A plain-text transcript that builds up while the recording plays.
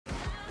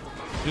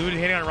Dude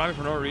hitting on Rami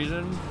for no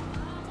reason.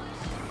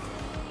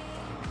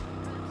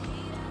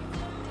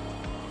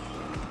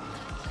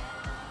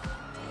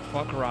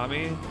 Fuck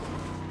Rami.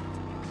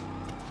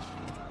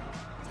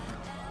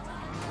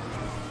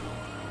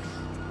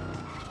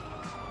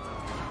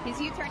 He's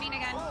U-turning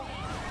again.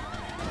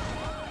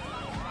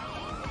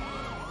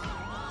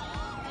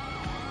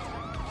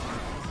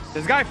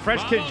 This guy,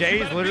 Fresh Kid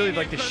J, is literally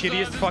like the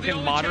shittiest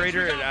fucking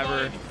moderator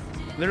ever.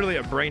 Literally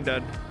a brain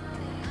dead.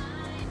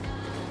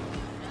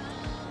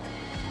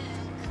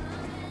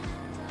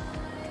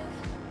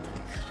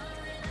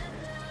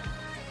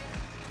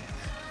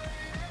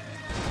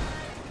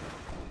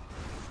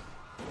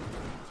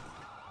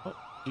 Oh,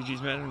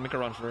 GG's, man. Make a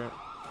run for it.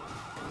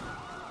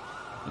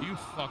 Are you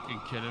fucking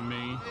kidding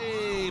me?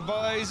 Hey,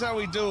 boys, how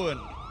we doing?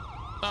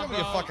 Show me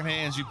your fucking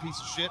hands, you piece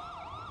of shit.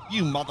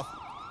 You mother...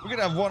 We're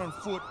gonna have one on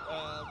foot,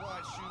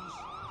 wide shoes.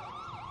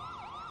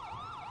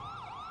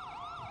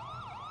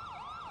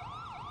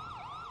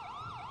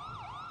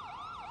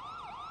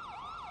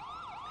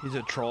 He's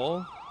a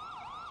troll?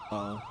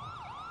 Oh.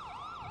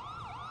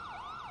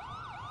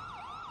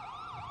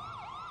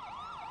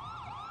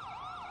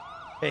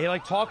 Hey, he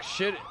like talks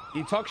shit.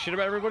 He talks shit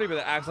about everybody, but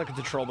it acts like it's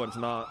a troll, but it's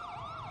not.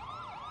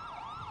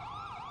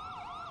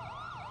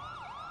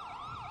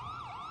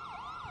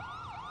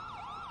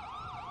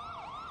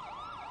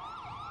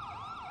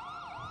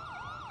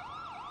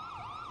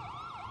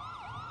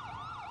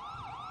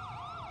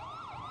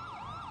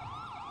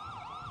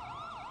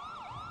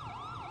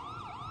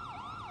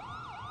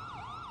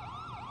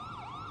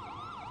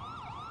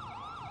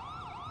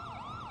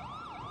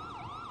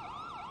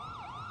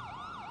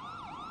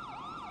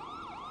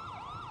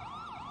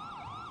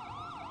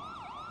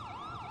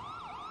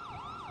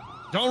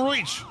 Don't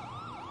reach.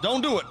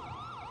 Don't do it.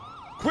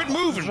 Quit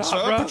moving,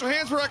 sir. Bro. Put your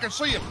hands where I can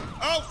see him.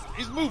 Oh,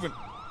 he's moving.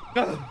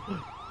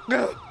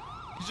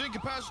 He's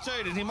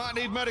incapacitated. He might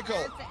need medical.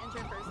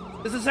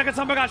 This is the second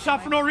time I got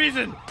shot for no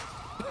reason.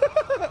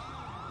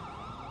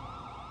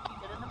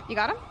 You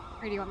got him?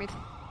 Or do you want me to?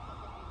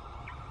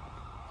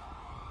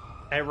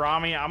 Hey,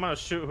 Rami, I'm gonna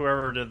shoot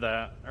whoever did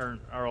that, or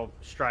I'll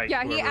strike.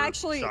 Yeah, he whoever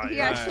actually shot you.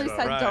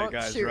 said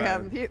don't shoot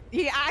him.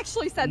 He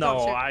actually said don't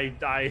shoot.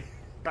 No, I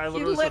He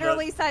literally,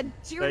 literally said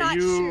do not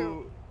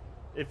shoot.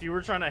 If you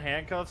were trying to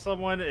handcuff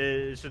someone,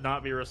 it should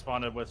not be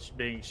responded with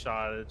being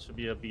shot. It should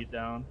be a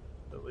beatdown,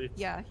 at least.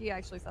 Yeah, he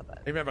actually said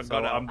that. He have a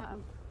gun out.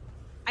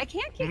 I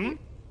can't keep him.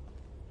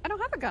 I don't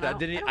have a gun out.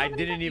 I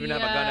didn't even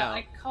have a gun out.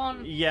 I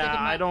can't. Yeah,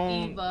 I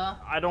don't. Either.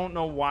 I don't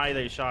know why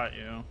they shot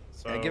you.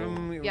 So Yeah, give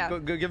him.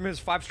 Give him his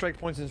 5 strike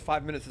points and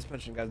 5-minute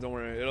suspension, guys. Don't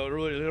worry. He'll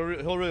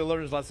really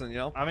learn his lesson. You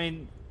know. I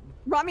mean,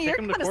 Rami, you're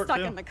kind of stuck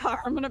in the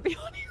car. I'm gonna be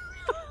honest.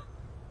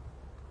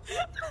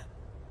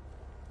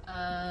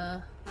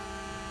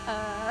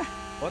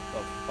 What the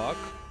fuck?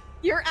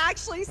 You're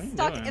actually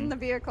stuck in the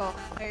vehicle.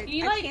 I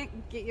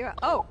can't get you out.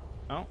 Oh.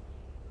 Oh.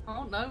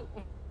 Oh no.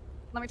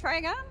 Let me try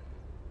again.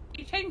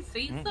 You changed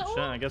seats at all?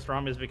 Shit, I guess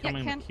Rami is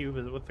becoming the cube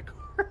with the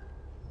car.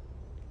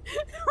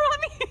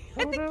 Rami,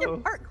 I think you're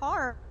part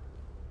car.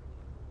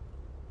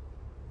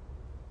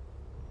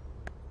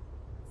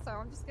 So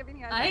I'm just giving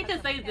you. I hate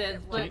to say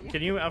this, but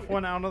Can you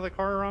F1 out of the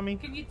car, Rami?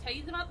 can you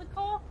tase him out the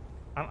car?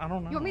 I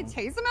don't know. You want me to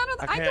tase him out of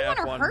the? I I don't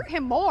can't want to F1. hurt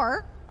him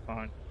more.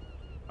 Fine.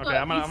 Okay, Look,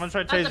 I'm gonna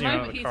try tasing you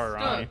out of the car,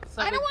 Rami.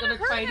 So I don't want to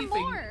hurt him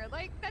more.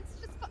 Like that's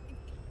just.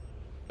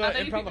 I don't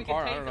impound the think we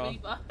car. I can don't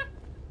tase know. him either.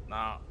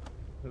 Nah,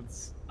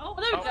 it's. Oh,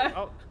 there we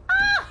go.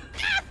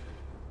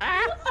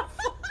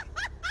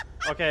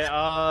 Okay,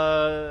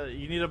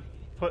 you need to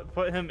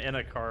put him in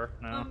a car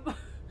now.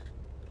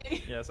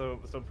 Yeah, so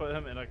put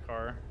him in a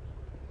car.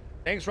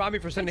 Thanks, Rami,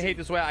 for sending hate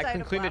this way. I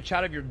can clean the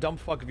chat of your dumb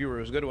fuck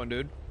viewers. Good one,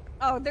 dude.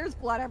 Oh, there's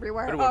blood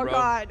everywhere. Good one, Oh bro.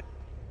 God.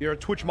 You're a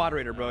Twitch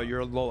moderator, bro.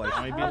 You're a low life.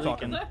 I might be I'm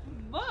talking.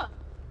 What?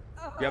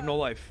 You have no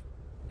life.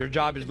 Your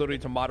job is literally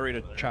to moderate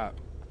a chat.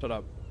 Shut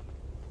up.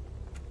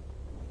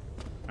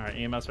 All right,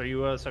 EMS, are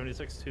you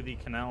 76 to the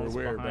canals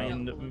Weird, bro.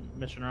 behind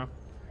Mission Row?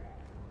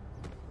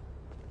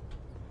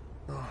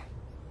 I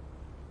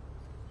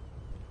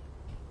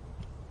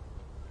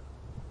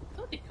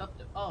thought they cuffed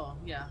him. Oh,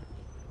 yeah.